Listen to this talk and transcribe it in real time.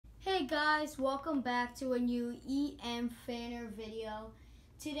Hey guys, welcome back to a new E.M.F fanner video.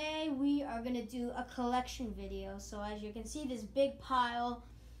 Today we are going to do a collection video. So as you can see, this big pile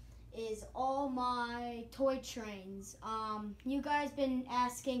is all my toy trains. You guys been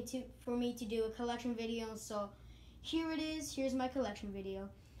asking for me to do a collection video, so here it is. Here's my collection video.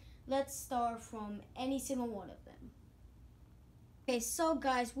 Let's start from any single one of them. Okay, so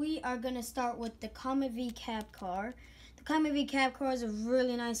guys, we are going to start with the Comet V cab car. The Comet V cab car is a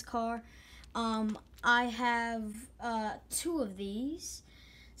really nice car. I have two of these,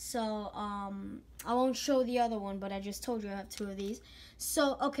 so I won't show the other one, but I just told you I have two of these.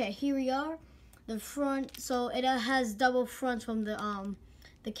 So okay, here we are. The front, so it has double fronts from the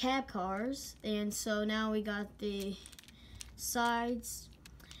cab cars, and so now we got the sides.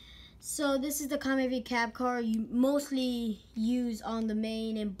 So this is the Comet V cab car you mostly use on the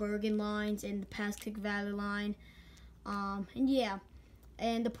Maine and Bergen lines and the Pascagoula Valley line. And yeah,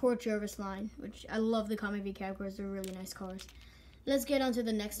 and the Port Jervis line, which I love the Comet V cab cars. They're really nice cars. Let's get on to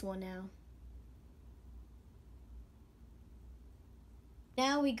the next one now.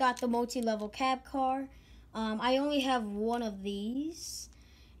 Now we got the multi-level cab car. I only have one of these,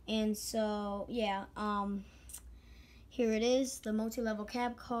 and so yeah, here it is, the multi-level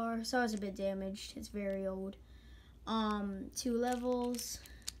cab car. Sorry, it's a bit damaged. It's very old. 2 levels.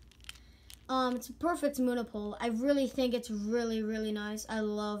 It's a perfect Munipal. I really think it's really nice. I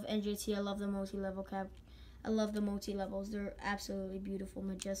love NJT. I love the multi-level cab. I love the multi-levels. They're absolutely beautiful,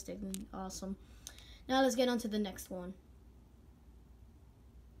 majestic, and awesome. Now let's get on to the next one.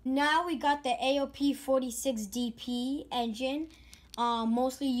 Now we got the AOP 46DP engine,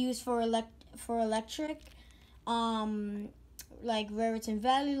 mostly used for electric, like Raritan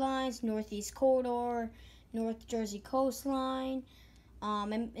Valley lines, Northeast Corridor, North Jersey coastline.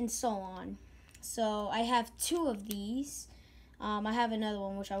 And so on. So I have 2 of these. I have another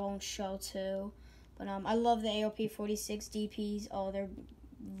one which I won't show too, but I love the AOP 46 DPs. Oh, they're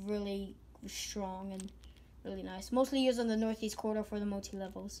really strong and really nice. Mostly used on the Northeast Corridor for the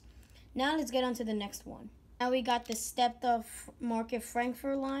multi-levels. Now let's get on to the next one. Now we got the stepped up Market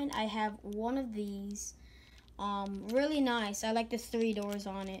Frankfurt line. I have one of these. Really nice. I like the 3 doors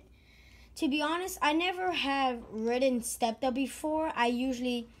on it. To be honest, I never have ridden stepped up before. I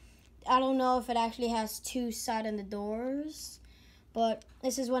don't know if it actually has 2 side on the doors, but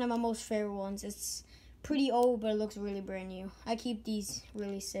this is one of my most favorite ones. It's pretty old, but it looks really brand new. I keep these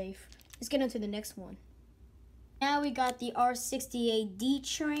really safe. Let's get on to the next one. Now we got the R68 D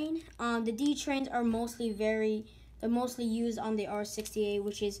train. The D trains are mostly used on the R68,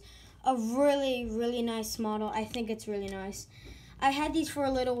 which is a really nice model. I think it's really nice. I had these for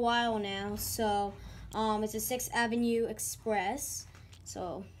a little while now, so it's a 6th Avenue Express,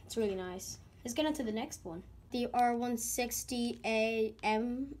 so it's really nice. Let's get on to the next one. The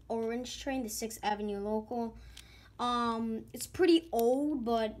R160AM orange train, the 6th Avenue local. It's pretty old,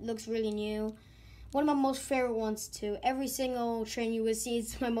 but looks really new. One of my most favorite ones too. Every single train you would see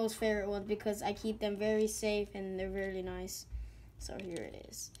is my most favorite one because I keep them very safe and they're really nice. So here it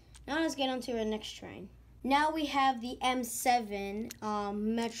is. Now let's get on to our next train. Now we have the M7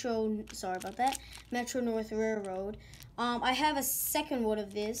 Metro North Railroad. I have a second one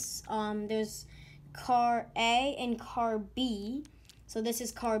of this. There's car A and car B. So this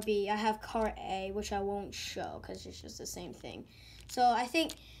is car B. I have car A, which I won't show because it's just the same thing. So I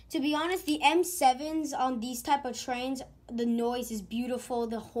think, to be honest, the M7s on these type of trains, the noise is beautiful.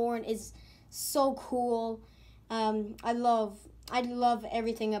 The horn is so cool. I love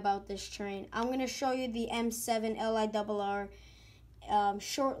everything about this train. I'm going to show you the M7 LIRR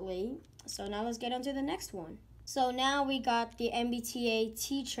shortly. So now let's get on to the next one. So now we got the MBTA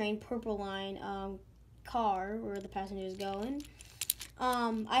T train Purple Line car where the passenger is going.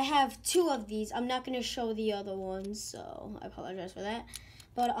 I have 2 of these. I'm not going to show the other ones, so I apologize for that.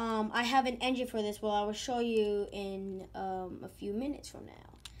 But I have an engine for this. Well, I will show you in a few minutes from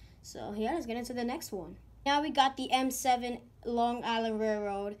now. So yeah, let's get into the next one. Now we got the M7 Long Island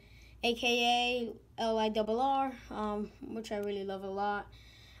Railroad, aka LIRR, which I really love a lot.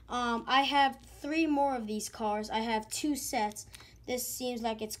 I have 3 more of these cars. I have 2 sets. This seems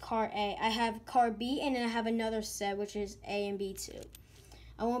like it's car A. I have car B, and then I have another set, which is A and B too.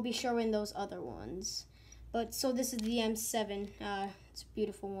 I won't be showing those other ones. But so this is the M7. It's a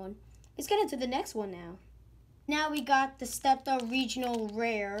beautiful one. Let's get into the next one now. Now we got the stepped up Regional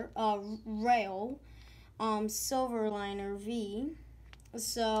Rail. Silverliner V.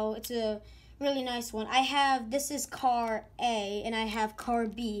 So it's a really nice one. This is car A and I have car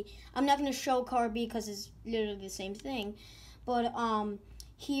B. I'm not going to show car B because it's literally the same thing. But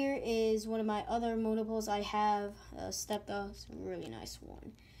here is one of my other Munipals I have stepped up. It's a really nice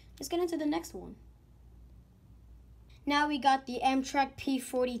one. let's get into the next one. Now we got the Amtrak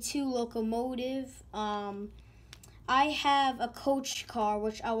P42 locomotive. I have a coach car,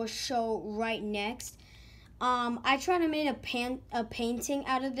 which I will show right next. I tried to make a painting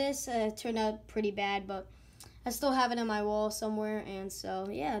out of this. It turned out pretty bad, but I still have it on my wall somewhere. And so,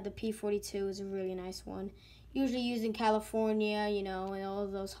 yeah, the P42 is a really nice one. Usually used in California, you know, and all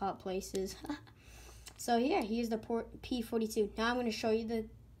of those hot places. So, yeah, here's the P42. Now I'm going to show you the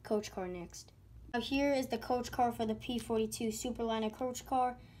coach car next. Now here is the coach car for the P42 Superliner coach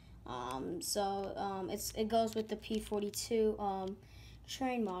car. It goes with the P42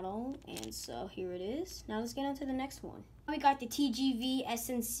 train model, and so here it is. Now let's get on to the next one. We got the TGV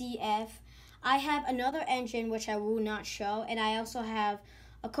SNCF. I have another engine which I will not show, and I also have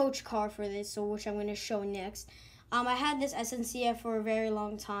a coach car for this, so which I'm going to show next. I had this SNCF for a very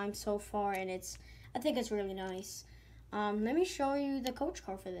long time so far, and I think it's really nice. Let me show you the coach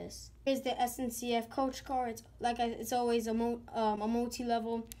car for this. Here's the SNCF coach car. It's always a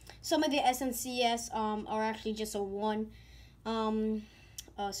multi-level. Some of the SNCS are actually just a one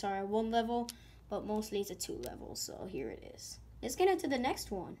level, but mostly it's a 2 level. So here it is. Let's get into the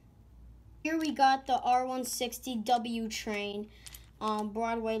next one. Here we got the R160W train,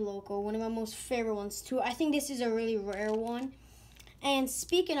 Broadway local. One of my most favorite ones too. I think this is a really rare one. And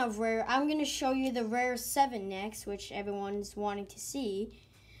speaking of rare, I'm going to show you the Rare 7 next, which everyone's wanting to see.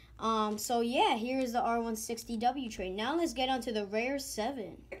 So yeah, here's the R160W train. Now let's get on to the Rare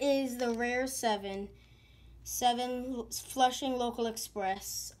 7. Here is the Rare 7 Flushing Local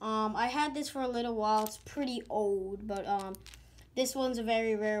Express. I had this for a little while. It's pretty old, but this one's a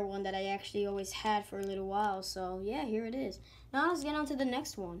very rare one that I actually always had for a little while. So yeah, here it is. Now let's get on to the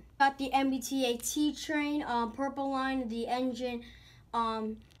next one. Got the MBTA train, purple line, the engine.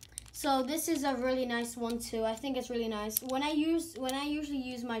 So this is a really nice one too. I think it's really nice. When I usually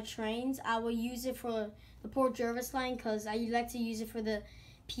use my trains, I will use it for the Port Jervis line because I like to use it for the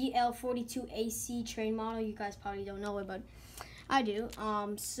PL42AC train model. You guys probably don't know it, but I do.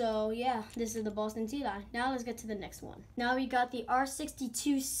 So yeah, this is the Boston T line. Now let's get to the next one. Now we got the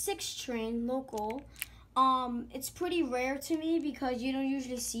R62 6 train local. It's pretty rare to me because you don't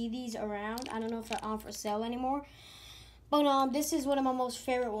usually see these around. I don't know if they're on for sale anymore. But this is one of my most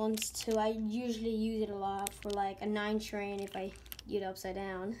favorite ones too. I usually use it a lot for like a 9 train if I get upside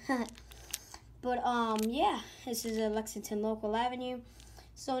down. But yeah, this is a Lexington Local Avenue.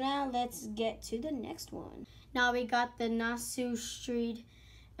 So now let's get to the next one. Now we got the Nassau Street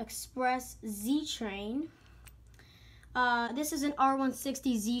Express Z train. This is an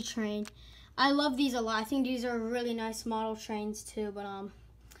R160 Z train. I love these a lot. I think these are really nice model trains too. But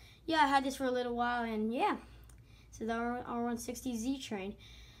yeah, I had this for a little while, and yeah. So the R160Z train.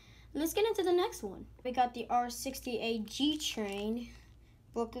 Let's get into the next one. We got the R68G train,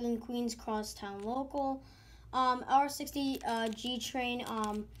 Brooklyn Queens Crosstown local. R60G train.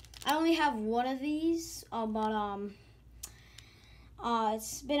 I only have one of these, but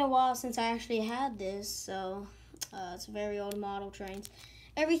it's been a while since I actually had this, so it's a very old model train.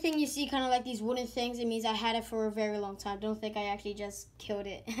 Everything you see kind of like these wooden things, it means I had it for a very long time. Don't think I actually just killed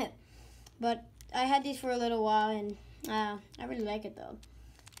it. But I had these for a little while, and I really like it though.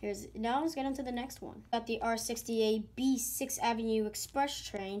 Now let's get into the next one. Got the R68B 6th Avenue Express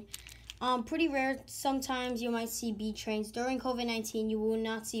train. Pretty rare. Sometimes you might see B trains. During COVID-19, you will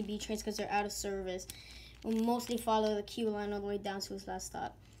not see B trains because they're out of service. We'll mostly follow the Q line all the way down to its last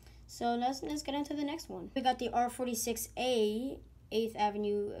stop. So let's get into the next one. We got the R46A 8th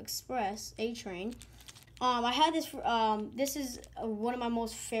Avenue Express A train. I had this for, this is one of my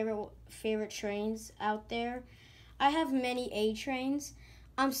most favorite trains out there. I have many A trains.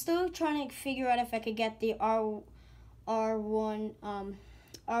 I'm still trying to figure out if I could get the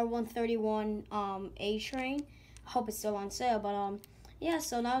R131 A train. I hope it's still on sale, but yeah,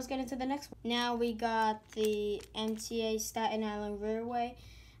 so now let's get into the next one. Now we got the MTA Staten Island Railway.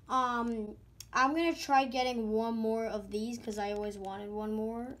 I'm gonna try getting one more of these because I always wanted one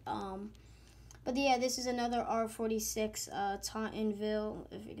more. But yeah, this is another R46 Tauntonville,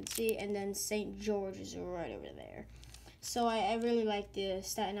 if you can see, and then St. George is right over there. So I really like the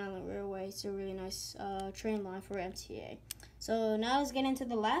Staten Island Railway. It's a really nice train line for MTA. So now let's get into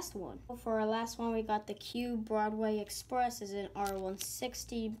the last one. For our last one, we got the Q Broadway Express is an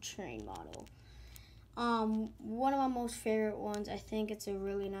R160 train model. One of my most favorite ones. I think it's a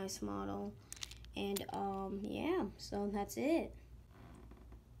really nice model. And yeah, so that's it.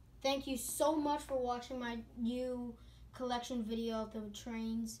 Thank you so much for watching my new collection video of the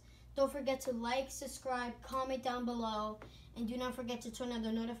trains. Don't forget to like, subscribe, comment down below, and do not forget to turn on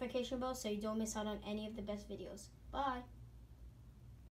the notification bell so you don't miss out on any of the best videos. Bye!